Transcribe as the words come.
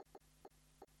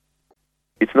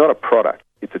It's not a product,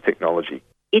 it's a technology.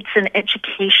 It's an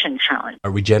education challenge.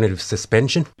 A regenerative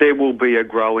suspension. There will be a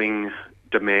growing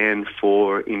demand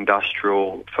for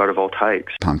industrial photovoltaics.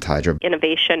 Pumped hydro.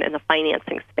 Innovation in the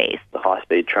financing space. The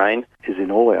high-speed train is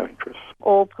in all our interests.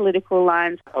 All political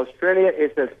lines. Australia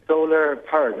is a solar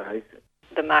paradise.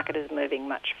 The market is moving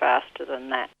much faster than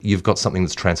that. You've got something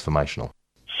that's transformational.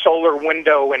 Solar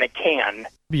window in a can.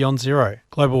 Beyond Zero,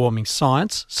 global warming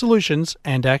science, solutions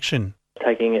and action.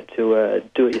 Taking it to a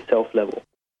do-it-yourself level.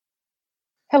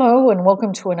 Hello and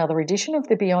welcome to another edition of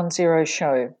the Beyond Zero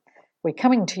show. We're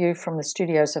coming to you from the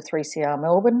studios of 3CR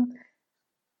Melbourne,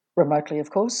 remotely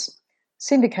of course,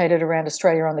 syndicated around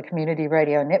Australia on the Community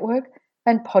Radio Network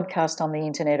and podcast on the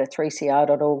internet at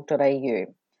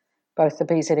 3cr.org.au. Both the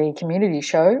BZE Community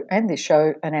Show and this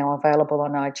show are now available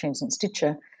on iTunes and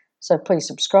Stitcher, so please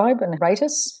subscribe and rate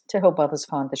us to help others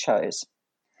find the shows.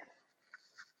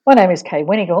 My name is Kay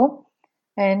Wenigal,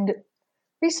 and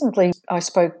recently I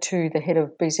spoke to the head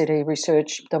of BZE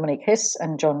Research, Dominic Hess,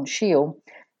 and John Shiel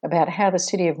about how the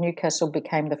City of Newcastle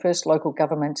became the first local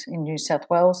government in New South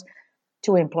Wales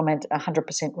to implement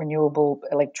 100% renewable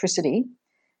electricity,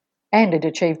 and it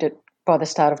achieved it by the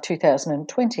start of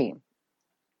 2020.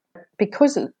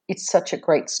 Because it's such a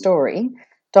great story,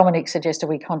 Dominic suggested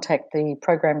we contact the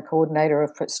Program Coordinator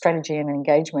of Strategy and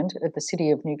Engagement at the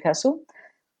City of Newcastle,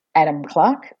 Adam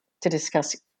Clark, to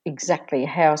discuss exactly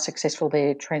how successful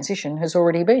their transition has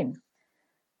already been.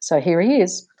 So here he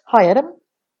is. Hi, Adam.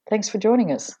 Thanks for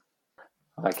joining us.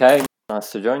 Okay,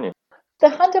 nice to join you. The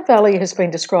Hunter Valley has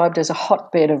been described as a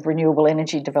hotbed of renewable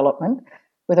energy development,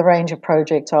 with a range of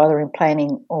projects either in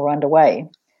planning or underway.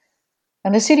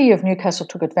 And the City of Newcastle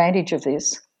took advantage of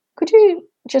this. Could you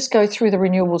just go through the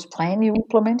renewables plan you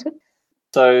implemented?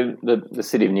 So the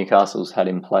City of Newcastle's had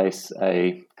in place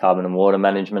a carbon and water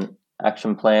management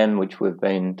action plan, which we've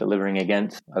been delivering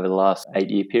against over the last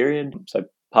 8-year period. So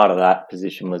part of that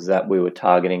position was that we were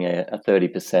targeting a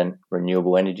 30%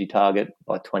 renewable energy target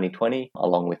by 2020,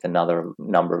 along with another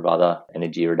number of other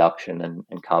energy reduction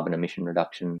and carbon emission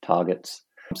reduction targets.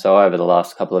 So over the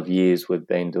last couple of years, we've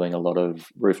been doing a lot of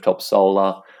rooftop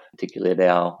solar, particularly at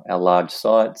our large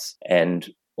sites, and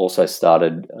also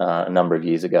started a number of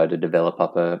years ago to develop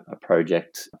up a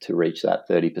project to reach that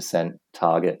 30%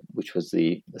 target, which was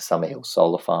the Summerhill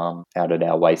Solar Farm out at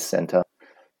our waste centre.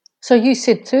 So you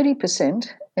said 30%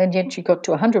 and yet you got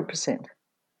to 100%.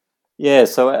 Yeah,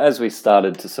 so as we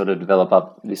started to sort of develop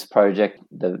up this project,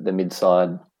 the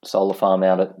mid-side solar farm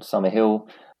out at Summerhill,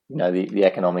 you know, the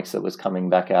economics that was coming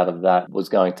back out of that was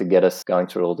going to get us going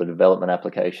through all the development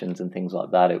applications and things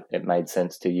like that. It made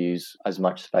sense to use as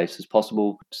much space as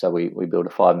possible. So we built a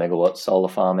 5 megawatt solar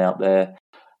farm out there.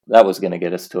 That was going to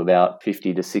get us to about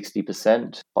 50 to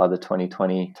 60% by the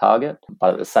 2020 target.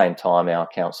 But at the same time, our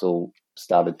council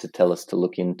started to tell us to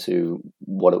look into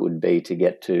what it would be to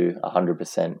get to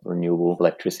 100% renewable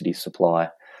electricity supply.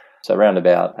 So around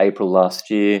about April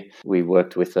last year, we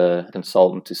worked with a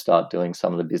consultant to start doing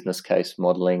some of the business case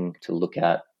modelling to look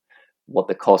at what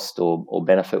the cost or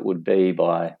benefit would be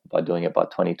by doing it by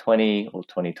 2020 or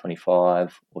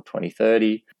 2025 or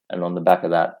 2030. And on the back of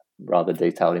that rather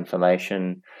detailed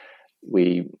information,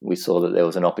 we saw that there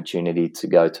was an opportunity to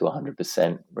go to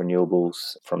 100%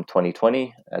 renewables from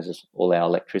 2020 as all our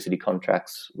electricity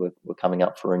contracts were coming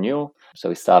up for renewal. So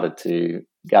we started to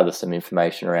gather some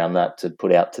information around that to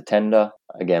put out to tender.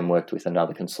 Again, worked with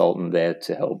another consultant there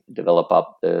to help develop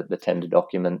up the tender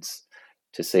documents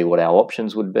to see what our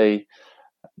options would be.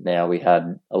 Now we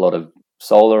had a lot of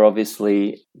solar,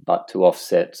 obviously, but to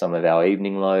offset some of our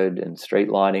evening load and street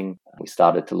lighting, we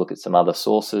started to look at some other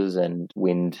sources, and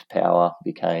wind power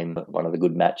became one of the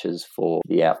good matches for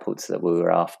the outputs that we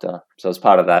were after. So as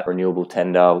part of that renewable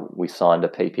tender, we signed a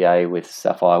PPA with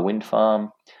Sapphire Wind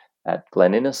Farm at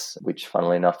Glen Innes, which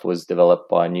funnily enough was developed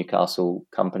by a Newcastle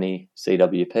company,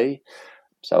 CWP.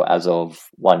 So as of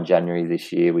 1 January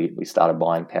this year, we started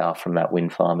buying power from that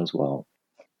wind farm as well.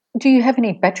 Do you have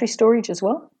any battery storage as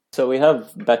well? So we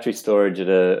have battery storage at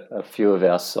a few of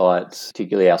our sites,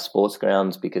 particularly our sports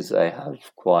grounds, because they have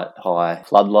quite high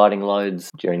floodlighting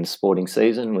loads during the sporting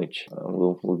season, which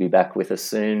will be back with us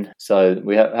soon. So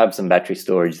we have some battery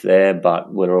storage there,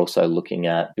 but we're also looking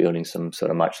at building some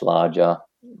sort of much larger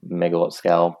megawatt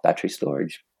scale battery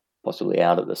storage, possibly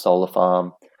out at the solar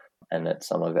farm and at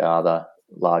some of our other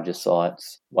larger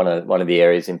sites. One of the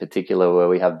areas in particular where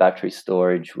we have battery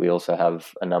storage, we also have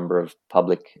a number of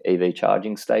public EV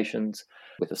charging stations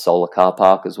with a solar car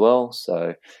park as well.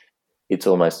 So it's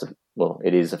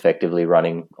it is effectively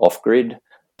running off grid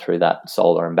through that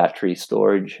solar and battery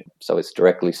storage. So it's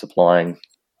directly supplying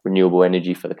renewable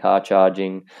energy for the car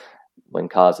charging. when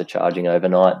cars are charging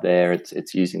overnight there,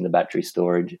 it's using the battery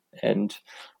storage, and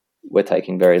we're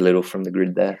taking very little from the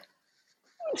grid there.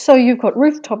 So you've got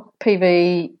rooftop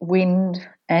PV, wind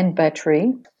and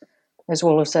battery, as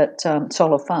well as that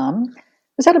solar farm.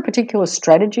 Is that a particular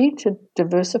strategy to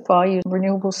diversify your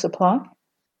renewable supply?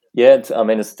 Yeah,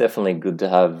 it's definitely good to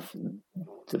have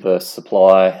diverse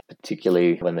supply,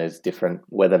 particularly when there's different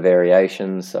weather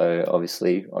variations. So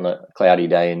obviously on a cloudy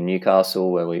day in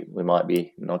Newcastle where we might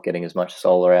be not getting as much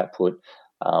solar output,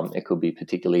 it could be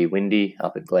particularly windy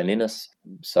up at Glen Innes.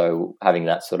 So having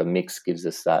that sort of mix gives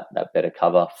us that better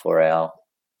cover for our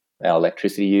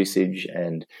electricity usage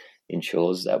and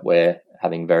ensures that we're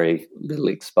having very little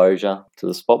exposure to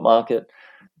the spot market.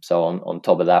 So on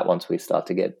top of that, once we start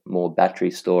to get more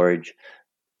battery storage,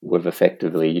 we're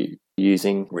effectively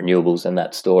using renewables and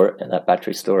that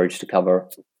battery storage to cover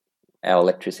our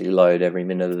electricity load every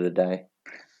minute of the day.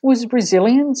 Was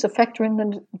resilience a factor in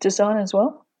the design as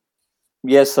well?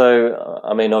 Yeah, so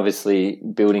obviously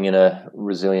building in a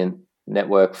resilient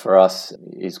network for us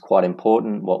is quite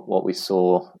important. What we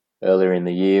saw earlier in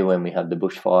the year when we had the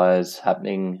bushfires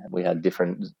happening, we had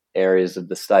different areas of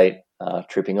the state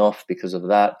tripping off because of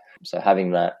that. So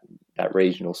having that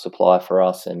regional supply for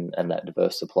us and that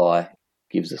diverse supply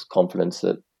gives us confidence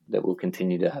that we'll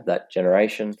continue to have that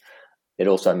generation. It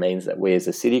also means that we as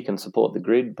a city can support the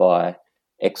grid by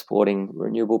exporting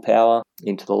renewable power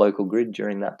into the local grid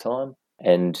during that time.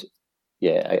 And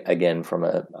yeah, again, from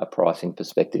a pricing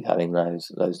perspective, having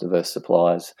those diverse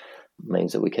supplies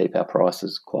means that we keep our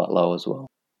prices quite low as well.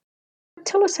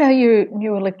 Tell us how your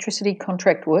new electricity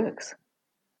contract works.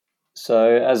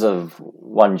 So as of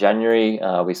 1 January,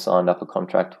 we signed up a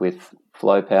contract with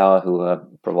Flow Power, who are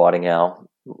providing our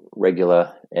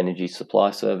regular energy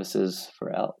supply services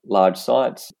for our large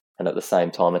sites. And at the same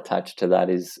time attached to that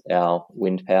is our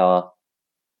wind power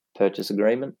purchase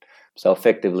agreement. So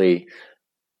effectively,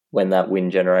 when that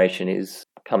wind generation is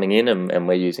coming in and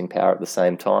we're using power at the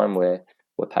same time, we're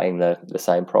paying the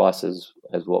same price as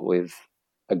what we've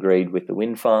agreed with the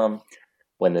wind farm.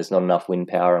 When there's not enough wind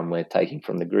power and we're taking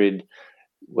from the grid,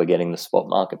 we're getting the spot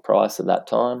market price at that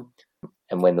time.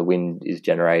 And when the wind is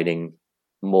generating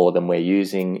more than we're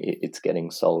using, it's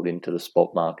getting sold into the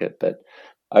spot market. But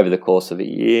over the course of a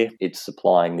year, it's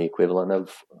supplying the equivalent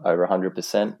of over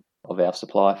 100% of our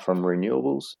supply from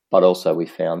renewables. But also we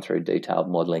found through detailed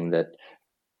modelling that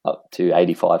up to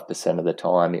 85% of the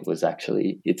time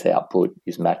its output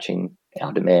is matching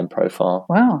our demand profile.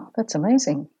 Wow, that's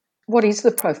amazing. What is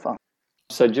the profile?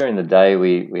 So during the day,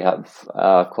 we have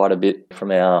quite a bit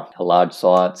from our large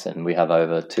sites, and we have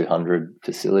over 200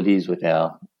 facilities with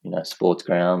our sports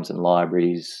grounds and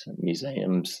libraries,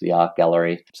 museums, the art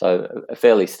gallery. So a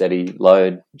fairly steady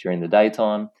load during the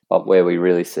daytime. But where we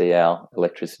really see our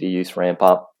electricity use ramp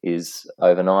up is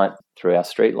overnight through our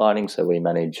street lighting. So we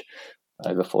manage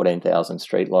over 14,000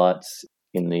 street lights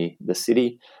in the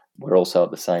city. We're also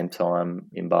at the same time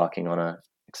embarking on an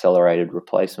accelerated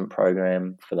replacement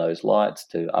program for those lights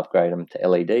to upgrade them to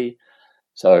LED.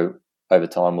 So over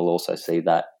time, we'll also see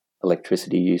that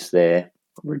electricity use there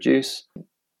reduce.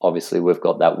 Obviously, we've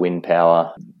got that wind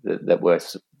power that we're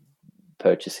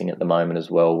purchasing at the moment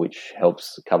as well, which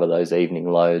helps cover those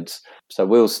evening loads. So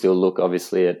we'll still look,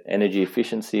 obviously, at energy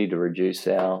efficiency to reduce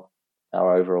our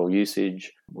overall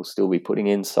usage. We'll still be putting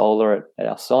in solar at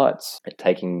our sites,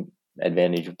 taking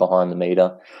advantage of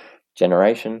behind-the-meter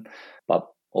generation, but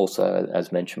also,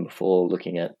 as mentioned before,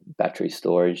 looking at battery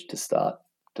storage to start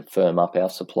to firm up our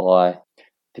supply,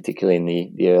 particularly in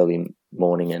the early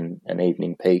morning and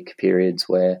evening peak periods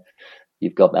where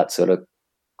you've got that sort of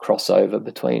crossover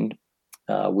between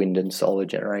wind and solar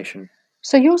generation.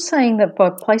 So you're saying that by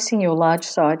placing your large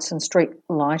sites and street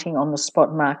lighting on the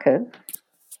spot market,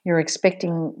 you're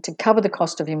expecting to cover the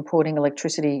cost of importing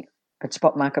electricity at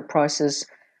spot market prices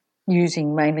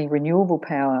using mainly renewable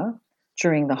power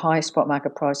during the high spot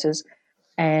market prices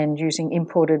and using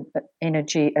imported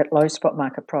energy at low spot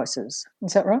market prices.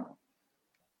 Is that right?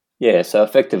 Yeah, so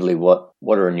effectively what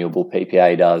a renewable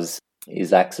PPA does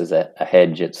is acts as a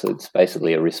hedge. It's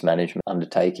basically a risk management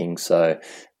undertaking. So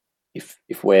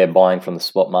if we're buying from the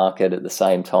spot market at the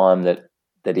same time that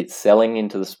it's selling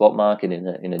into the spot market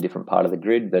in a different part of the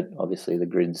grid, but obviously the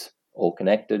grid's all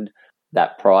connected,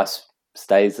 that price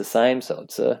stays the same. So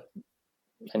it's a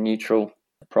neutral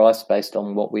price based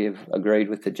on what we've agreed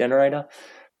with the generator.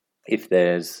 If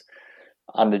there's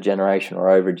under generation or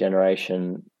over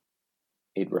generation,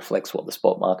 it reflects what the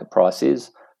spot market price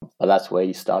is. But that's where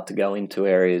you start to go into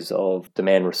areas of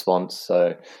demand response.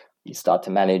 So you start to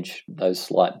manage those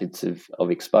slight bits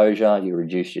of exposure. You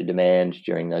reduce your demand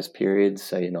during those periods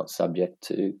so you're not subject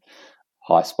to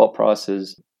high spot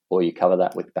prices. or you cover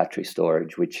that with battery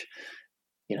storage, which,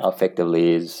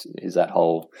 effectively is that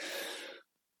whole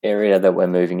area that we're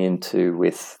moving into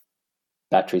with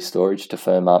battery storage to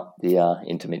firm up the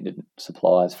intermittent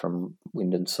supplies from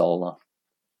wind and solar.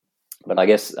 But I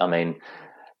guess,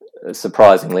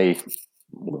 surprisingly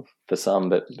for some,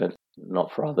 but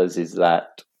not for others, is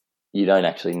that you don't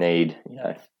actually need,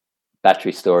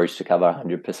 battery storage to cover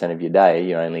 100% of your day.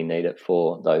 You only need it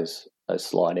for those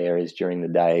slight areas during the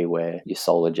day where your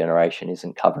solar generation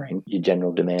isn't covering your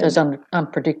general demand. Those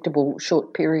unpredictable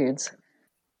short periods.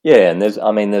 Yeah, and there's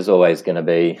always going to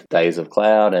be days of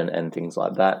cloud and things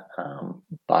like that.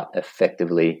 But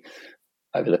effectively,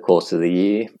 over the course of the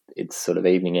year, it's sort of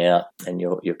evening out, and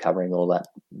you're covering all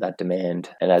that demand.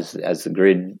 And as the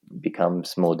grid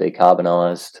becomes more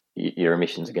decarbonised, your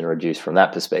emissions are going to reduce from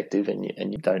that perspective, and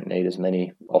you don't need as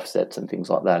many offsets and things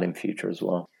like that in future as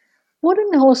well. What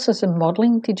analysis and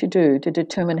modelling did you do to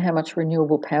determine how much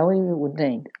renewable power you would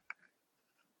need?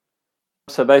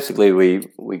 So basically,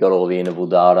 we got all the interval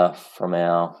data from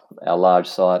our large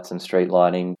sites and street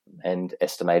lighting, and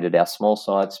estimated our small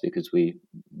sites because we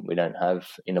don't have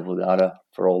interval data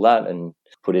for all that, and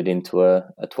put it into a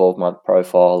 12-month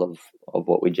profile of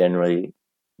what we generally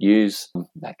use.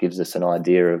 That gives us an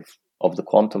idea of the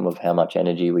quantum of how much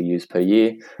energy we use per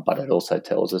year, but it also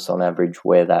tells us on average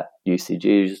where that usage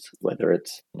is, whether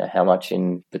it's how much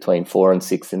in between 4 and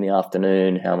 6 in the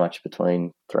afternoon, how much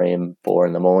between 3 and 4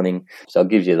 in the morning. So it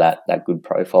gives you that good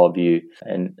profile view,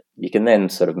 and you can then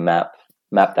sort of map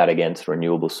that against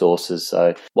renewable sources.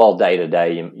 So while day to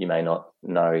day you may not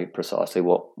know precisely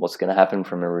what's going to happen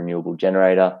from a renewable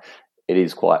generator, it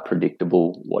is quite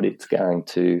predictable what it's going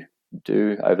to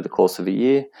do over the course of a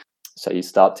year. So you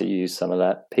start to use some of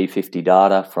that P50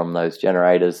 data from those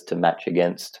generators to match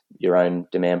against your own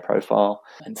demand profile,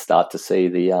 and start to see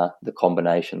the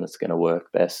combination that's going to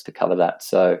work best to cover that.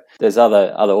 So there's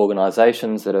other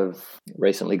organisations that have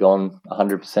recently gone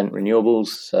 100% renewables.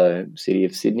 So City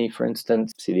of Sydney, for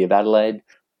instance, City of Adelaide,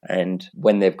 and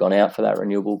when they've gone out for that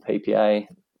renewable PPA,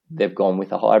 they've gone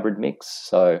with a hybrid mix.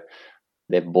 So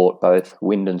they've bought both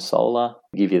wind and solar,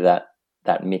 give you that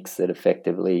mix that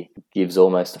effectively gives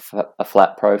almost a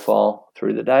flat profile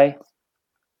through the day.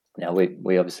 Now,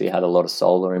 we obviously had a lot of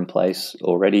solar in place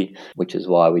already, which is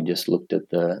why we just looked at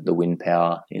the wind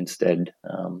power instead,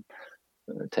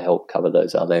 to help cover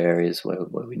those other areas where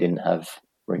we didn't have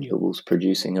renewables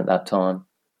producing at that time.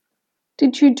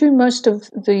 Did you do most of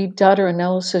the data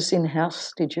analysis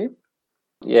in-house, did you?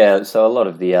 Yeah, so a lot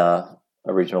of the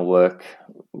original work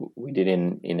we did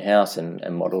in-house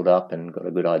and modelled up and got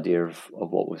a good idea of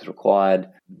what was required.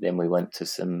 Then we went to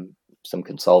some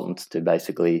consultants to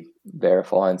basically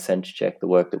verify and sense check the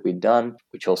work that we'd done,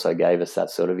 which also gave us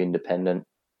that sort of independent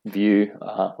view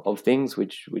of things,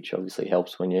 which obviously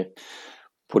helps when you're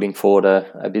putting forward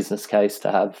a business case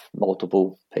to have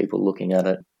multiple people looking at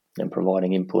it and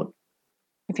providing input.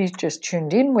 If you've just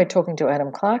tuned in, we're talking to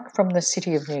Adam Clark from the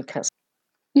City of Newcastle.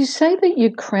 You say that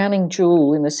your crowning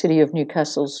jewel in the City of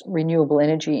Newcastle's renewable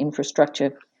energy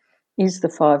infrastructure is the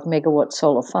 5 megawatt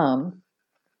solar farm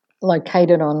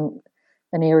located on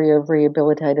an area of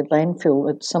rehabilitated landfill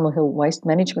at Summerhill Waste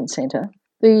Management Centre.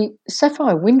 The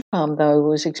Sapphire Wind Farm, though,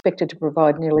 was expected to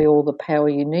provide nearly all the power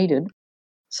you needed.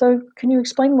 So can you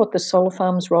explain what the solar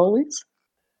farm's role is?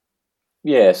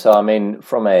 Yeah, so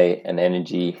from an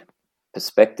energy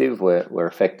perspective, we're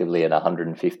effectively at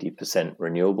 150%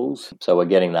 renewables. So we're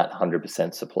getting that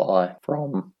 100% supply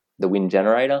from the wind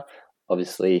generator.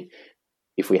 Obviously,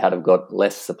 if we had have got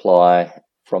less supply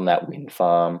from that wind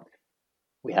farm,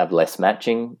 we have less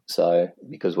matching. So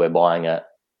because we're buying a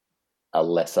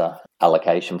lesser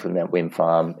allocation from that wind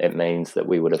farm, it means that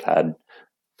we would have had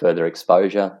further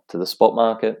exposure to the spot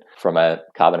market. From a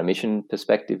carbon emission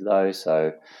perspective, though,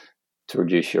 so to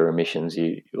reduce your emissions,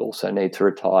 you also need to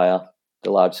retire the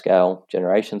large-scale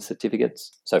generation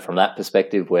certificates. So from that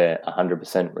perspective, we're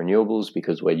 100% renewables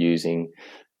because we're using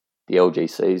the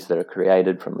LGCs that are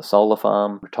created from the solar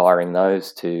farm, retiring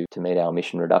those to meet our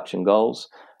emission reduction goals,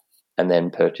 and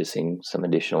then purchasing some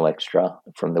additional extra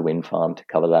from the wind farm to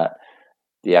cover that.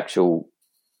 The actual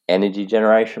energy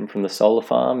generation from the solar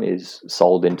farm is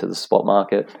sold into the spot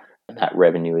market, and that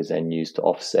revenue is then used to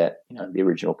offset the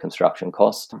original construction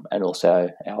cost and also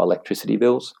our electricity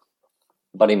bills.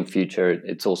 But in future,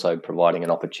 it's also providing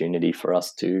an opportunity for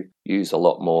us to use a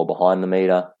lot more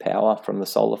behind-the-meter power from the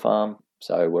solar farm.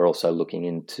 So we're also looking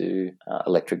into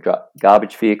electric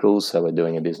garbage vehicles. So we're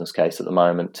doing a business case at the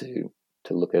moment to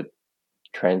look at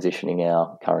transitioning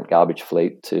our current garbage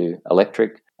fleet to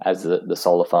electric, as the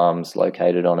solar farm's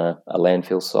located on a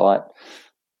landfill site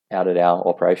out at our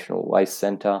operational waste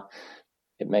centre.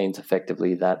 it means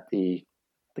effectively that the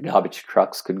garbage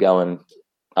trucks could go and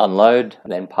unload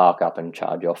and then park up and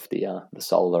charge off the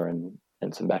solar and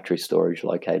some battery storage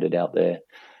located out there.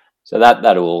 So that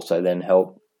will also then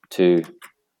help to,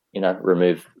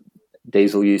 remove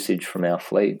diesel usage from our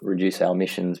fleet, reduce our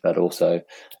emissions, but also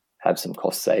have some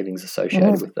cost savings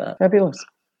associated with that. Fabulous.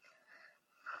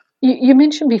 You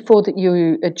mentioned before that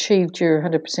you achieved your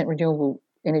 100% renewable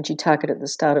energy target at the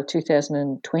start of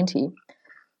 2020,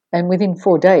 and within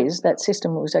 4 days that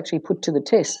system was actually put to the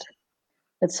test.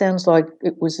 It sounds like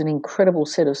it was an incredible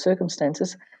set of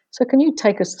circumstances. So can you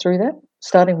take us through that,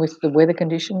 starting with the weather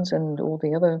conditions and all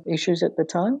the other issues at the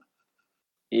time?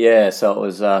 Yeah, so it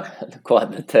was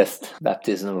quite the test,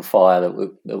 baptism of fire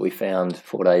that we found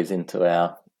 4 days into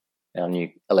our new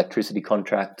electricity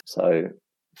contract. So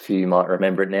a few might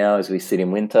remember it now as we sit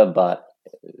in winter, but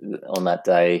on that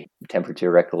day, temperature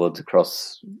records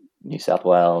across New South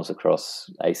Wales, across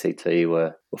ACT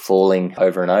were falling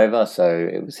over and over. So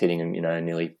it was hitting,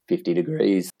 nearly 50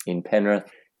 degrees in Penrith.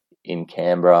 In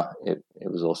Canberra, it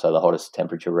was also the hottest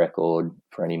temperature record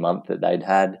for any month that they'd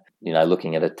had.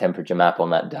 Looking at a temperature map on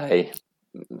that day,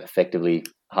 effectively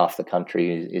half the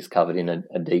country is covered in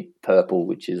a deep purple,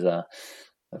 which is a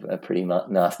pretty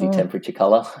nasty temperature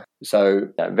colour. So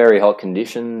very hot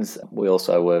conditions. We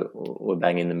also were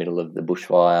bang in the middle of the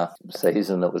bushfire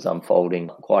season that was unfolding,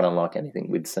 quite unlike anything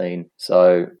we'd seen.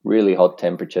 So really hot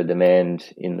temperature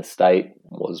demand in the state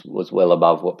was well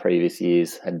above what previous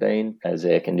years had been, as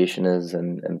air conditioners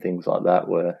and things like that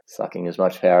were sucking as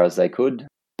much power as they could.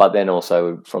 But then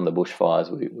also from the bushfires,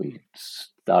 we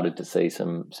started to see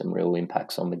some real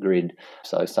impacts on the grid.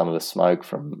 So some of the smoke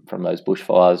from those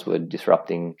bushfires were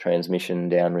disrupting transmission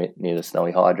down near the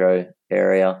Snowy Hydro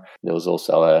area. There was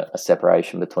also a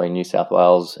separation between New South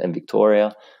Wales and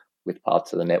Victoria, with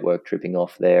parts of the network tripping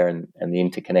off there and the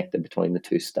interconnector between the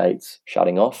two states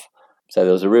shutting off. So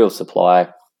there was a real supply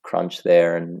crunch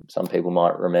there, and some people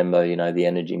might remember, the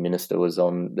Energy Minister was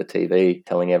on the TV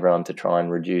telling everyone to try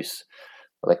and reduce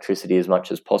electricity as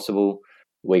much as possible.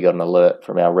 We got an alert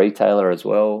from our retailer as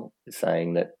well,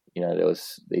 saying that, there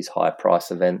was these high price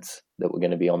events that were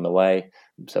going to be on the way.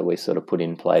 So we sort of put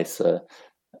in place a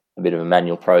bit of a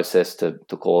manual process to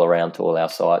call around to all our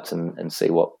sites and see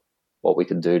what we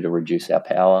could do to reduce our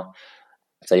power.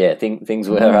 So yeah, things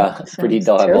were pretty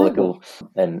diabolical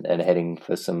and heading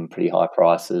for some pretty high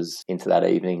prices into that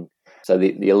evening. So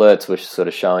the alerts were sort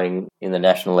of showing in the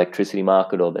National Electricity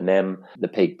Market, or the NEM, the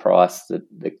peak price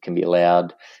that can be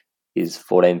allowed is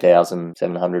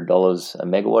 $14,700 a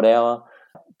megawatt hour.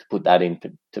 To put that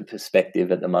into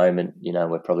perspective, at the moment,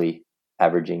 we're probably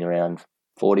averaging around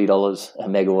 $40 a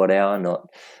megawatt hour, not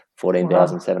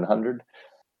 14,700. Wow.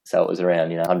 So it was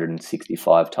around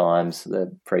 165 times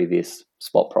the previous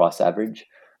spot price average,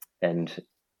 and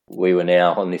we were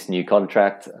now on this new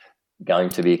contract going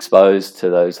to be exposed to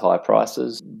those high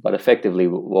prices. But effectively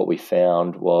what we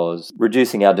found was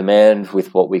reducing our demand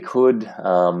with what we could,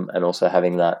 and also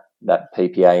having that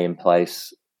PPA in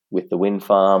place with the wind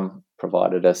farm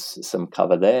provided us some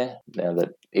cover there. Now that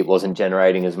it wasn't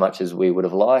generating as much as we would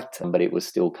have liked, but it was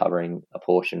still covering a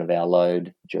portion of our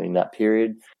load during that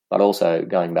period. But also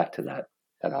going back to that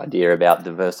idea about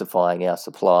diversifying our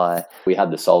supply, we had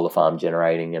the solar farm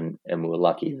generating, and we were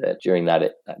lucky that during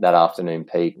that afternoon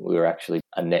peak, we were actually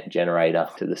a net generator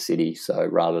to the city. So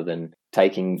rather than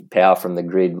taking power from the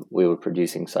grid, we were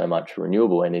producing so much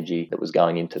renewable energy that was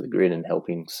going into the grid and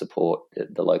helping support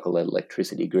the local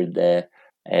electricity grid there.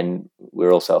 And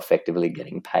we're also effectively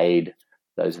getting paid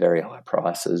those very high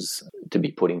prices to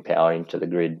be putting power into the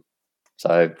grid.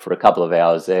 So for a couple of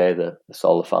hours there, the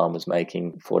solar farm was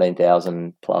making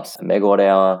 14,000 plus a megawatt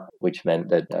hour, which meant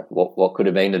that what could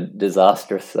have been a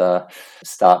disastrous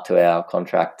start to our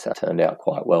contract turned out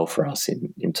quite well for us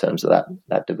in terms of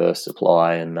that diverse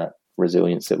supply and that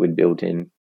resilience that we'd built in.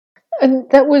 And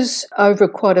that was over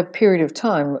quite a period of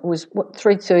time. It was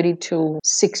 3:30 till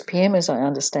 6 p.m, as I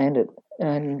understand it.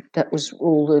 And that was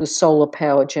all the solar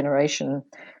power generation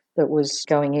that was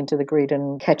going into the grid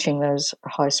and catching those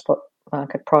high spot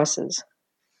market prices.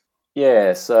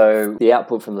 Yeah, so the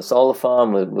output from the solar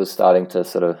farm was starting to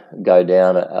sort of go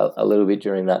down a little bit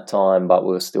during that time, but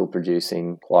we were still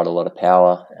producing quite a lot of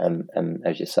power. And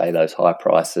as you say, those high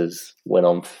prices went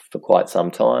on for quite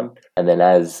some time. And then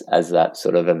as that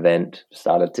sort of event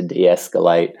started to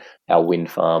de-escalate, our wind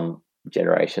farm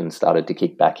generation started to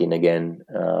kick back in again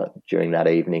during that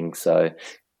evening. So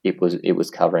it was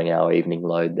covering our evening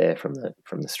load there from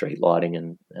the street lighting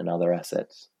and other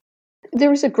assets.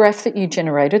 There is a graph that you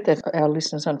generated that our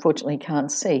listeners unfortunately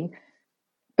can't see,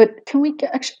 but can we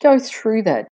actually go through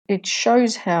that? It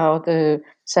shows how the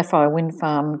Sapphire Wind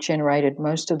Farm generated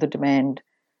most of the demand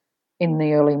in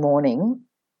the early morning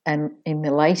and in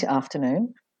the late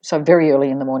afternoon, so very early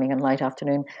in the morning and late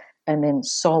afternoon, and then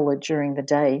solar during the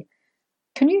day.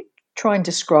 Can you try and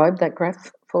describe that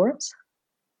graph for us?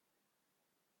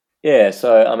 Yeah,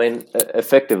 so I mean,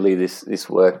 effectively this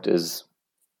worked as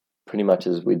pretty much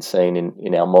as we'd seen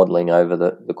in our modelling over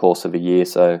the course of a year,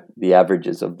 so the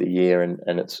averages of the year,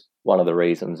 and it's one of the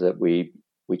reasons that we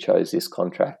chose this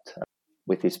contract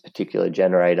with this particular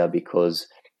generator, because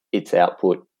its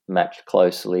output matched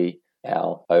closely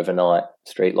our overnight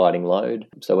street lighting load.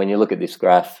 So when you look at this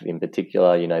graph in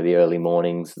particular, you know, the early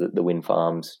mornings, the wind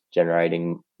farm's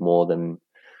generating more than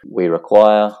we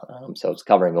require, so it's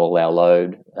covering all our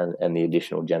load, and the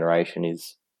additional generation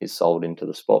is sold into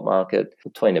the spot market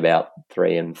between about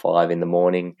 3 and 5 in the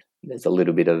morning. There's a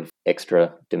little bit of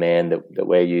extra demand that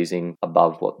we're using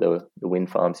above what the wind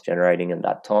farm's generating at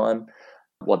that time.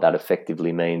 What that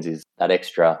effectively means is that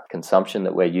extra consumption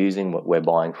that we're using, what we're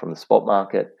buying from the spot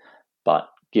market, but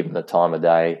given the time of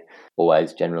day,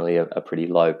 always generally a pretty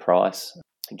low price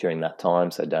during that time,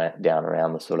 so down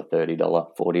around the sort of $30,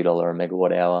 $40 a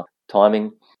megawatt hour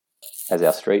timing. As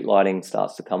our street lighting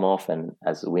starts to come off and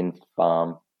as the wind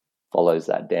farm follows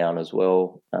that down as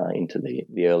well into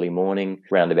the early morning,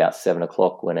 around about 7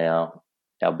 o'clock when our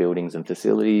buildings and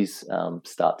facilities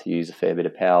start to use a fair bit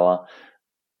of power,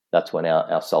 that's when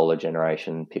our solar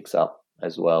generation picks up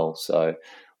as well. So,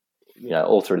 you know,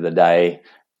 all through the day,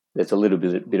 there's a little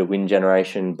bit of wind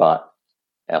generation, but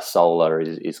our solar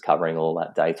is covering all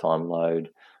that daytime load.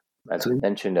 As we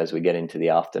mentioned, as we get into the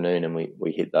afternoon and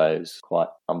we hit those quite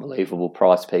unbelievable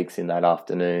price peaks in that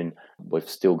afternoon, we've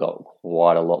still got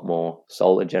quite a lot more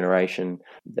solar generation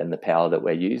than the power that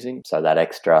we're using. So that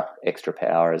extra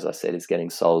power, as I said, is getting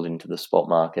sold into the spot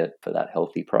market for that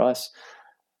healthy price.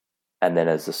 And then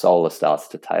as the solar starts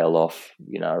to tail off,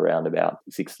 you know, around about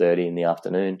 6:30 in the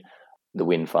afternoon, the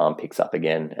wind farm picks up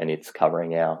again and it's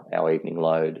covering our evening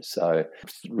load. So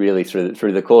really through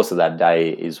the course of that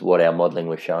day is what our modelling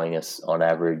was showing us on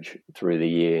average through the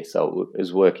year. So it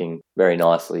was working very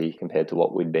nicely compared to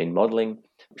what we'd been modelling,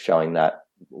 showing that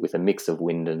with a mix of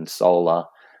wind and solar,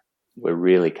 we're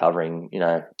really covering, you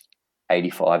know,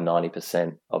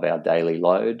 85-90% of our daily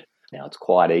load. Now it's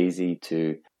quite easy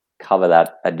to cover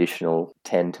that additional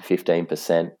 10 to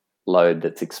 15% load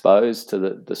that's exposed to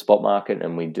the spot market,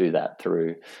 and we do that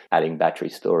through adding battery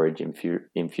storage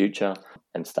in future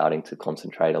and starting to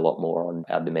concentrate a lot more on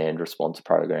our demand response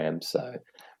program. So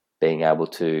being able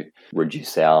to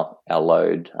reduce our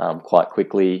load quite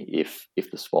quickly if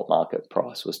the spot market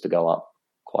price was to go up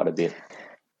quite a bit.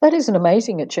 That is an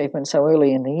amazing achievement so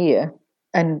early in the year,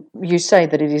 and you say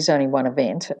that it is only one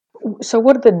event. So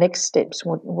what are the next steps?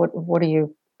 What are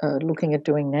you looking at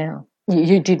doing now?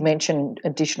 You did mention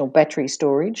additional battery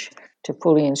storage to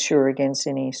fully insure against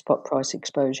any spot price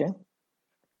exposure.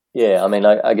 Yeah, I mean,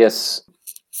 I guess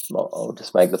I'll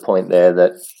just make the point there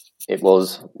that it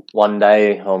was one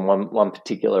day on one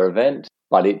particular event,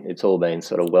 but it's all been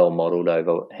sort of well modelled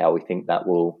over how we think that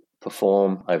will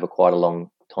perform over quite a long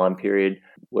time period.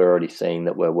 We're already seeing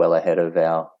that we're well ahead of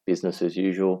our business as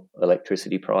usual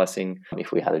electricity pricing.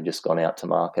 If we had just gone out to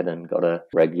market and got a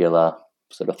regular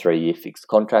sort of 3-year fixed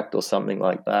contract or something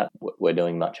like that, we're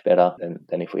doing much better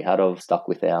than if we had stuck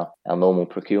with our normal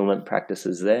procurement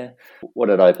practices there. What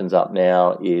it opens up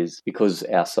now is, because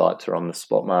our sites are on the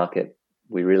spot market,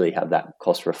 we really have that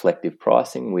cost reflective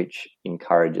pricing, which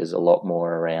encourages a lot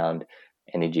more around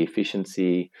energy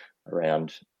efficiency,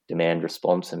 around demand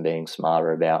response and being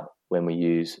smarter about when we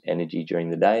use energy during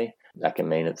the day. That can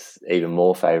mean it's even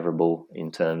more favourable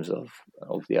in terms of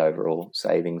the overall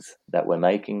savings that we're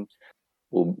making.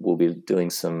 We'll be doing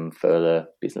some further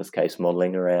business case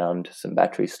modelling around some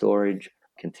battery storage,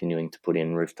 continuing to put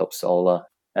in rooftop solar,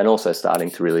 and also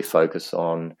starting to really focus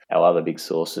on our other big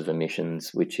source of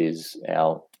emissions, which is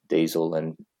our diesel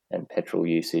and petrol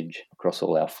usage across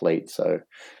all our fleet. So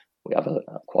we have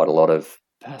quite a lot of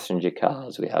passenger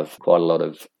cars, we have quite a lot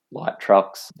of light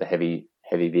trucks, the heavy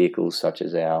vehicles such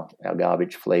as our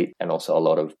garbage fleet, and also a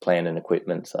lot of plant and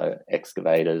equipment, so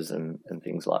excavators and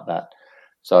things like that.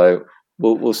 So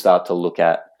we'll start to look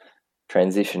at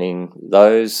transitioning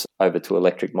those over to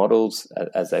electric models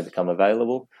as they become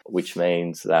available, which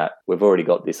means that we've already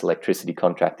got this electricity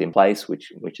contract in place,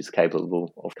 which is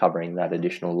capable of covering that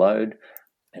additional load.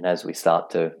 And as we start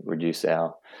to reduce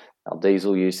our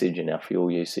diesel usage and our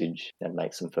fuel usage and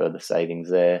make some further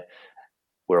savings there,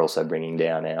 we're also bringing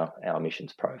down our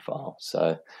emissions profile.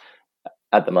 So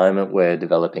at the moment, we're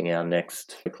developing our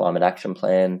next climate action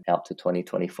plan out to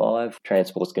 2025.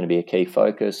 Transport's going to be a key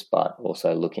focus, but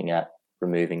also looking at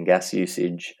removing gas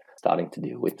usage, starting to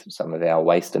deal with some of our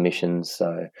waste emissions.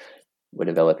 So we're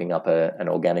developing up an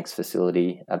organics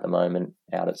facility at the moment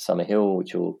out at Summerhill,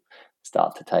 which will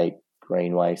start to take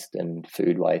green waste and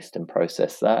food waste and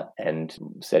process that, and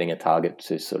setting a target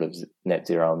to sort of net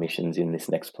zero emissions in this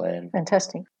next plan.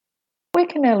 Fantastic. Where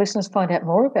can our listeners find out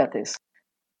more about this?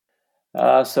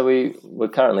 So we're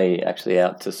currently actually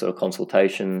out to sort of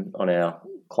consultation on our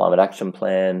climate action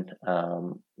plan.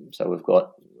 So we've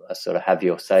got a sort of have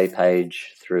your say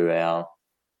page through our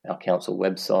council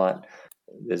website.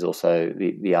 There's also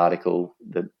the article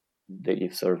that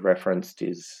you've sort of referenced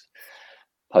is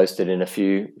posted in a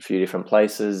few different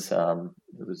places.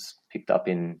 It was picked up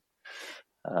in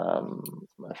a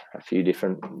few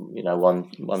different,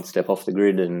 one step off the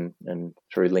grid and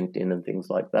through LinkedIn and things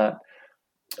like that.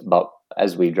 But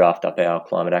as we draft up our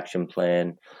climate action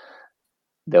plan,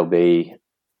 there'll be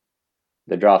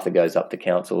the draft that goes up to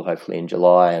council hopefully in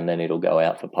July, and then it'll go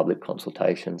out for public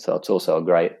consultation. So it's also a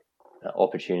great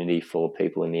opportunity for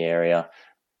people in the area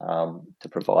to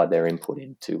provide their input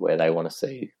into where they want to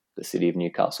see the City of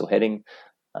Newcastle heading,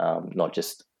 not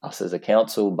just us as a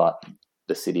council, but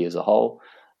the city as a whole.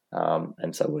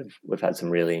 And so we've had some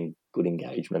really good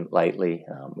engagement lately.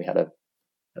 We had a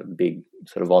big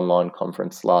sort of online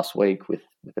conference last week with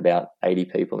about 80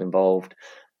 people involved,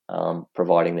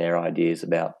 providing their ideas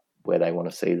about where they want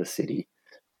to see the city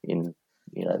in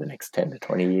the next 10 to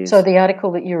 20 years. So the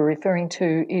article that you were referring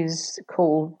to is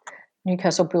called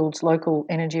Newcastle Builds Local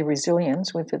Energy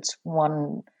Resilience with its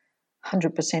 100%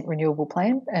 renewable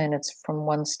plan, and it's from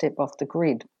One Step Off the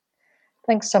Grid.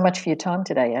 Thanks so much for your time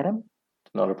today, Adam.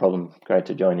 Not a problem. Great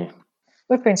to join you.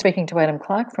 We've been speaking to Adam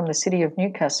Clark from the City of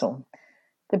Newcastle.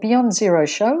 The Beyond Zero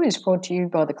show is brought to you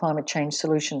by the Climate Change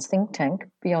Solutions think tank,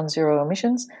 Beyond Zero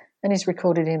Emissions, and is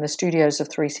recorded in the studios of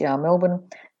 3CR Melbourne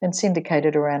and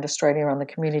syndicated around Australia on the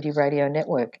Community Radio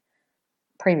Network.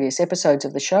 Previous episodes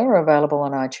of the show are available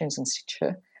on iTunes and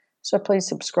Stitcher, so please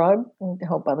subscribe and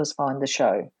help others find the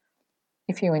show.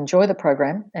 If you enjoy the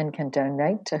program and can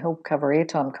donate to help cover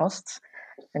airtime costs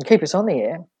and keep us on the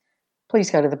air,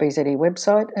 please go to the BZE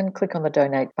website and click on the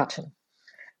donate button.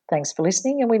 Thanks for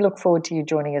listening, and we look forward to you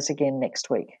joining us again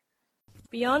next week.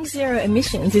 Beyond Zero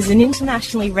Emissions is an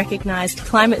internationally recognised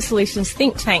climate solutions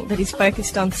think tank that is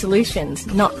focused on solutions,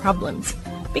 not problems.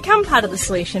 Become part of the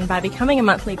solution by becoming a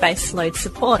monthly baseload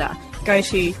supporter. Go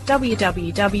to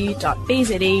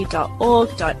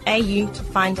www.bze.org.au to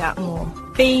find out more.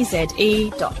 bze.org.au.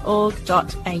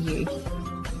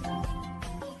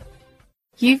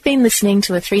 You've been listening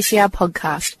to a 3CR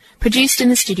podcast produced in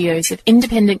the studios of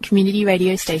independent community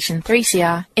radio station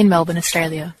 3CR in Melbourne,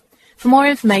 Australia. For more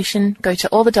information, go to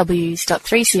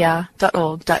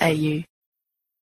allthews.3cr.org.au.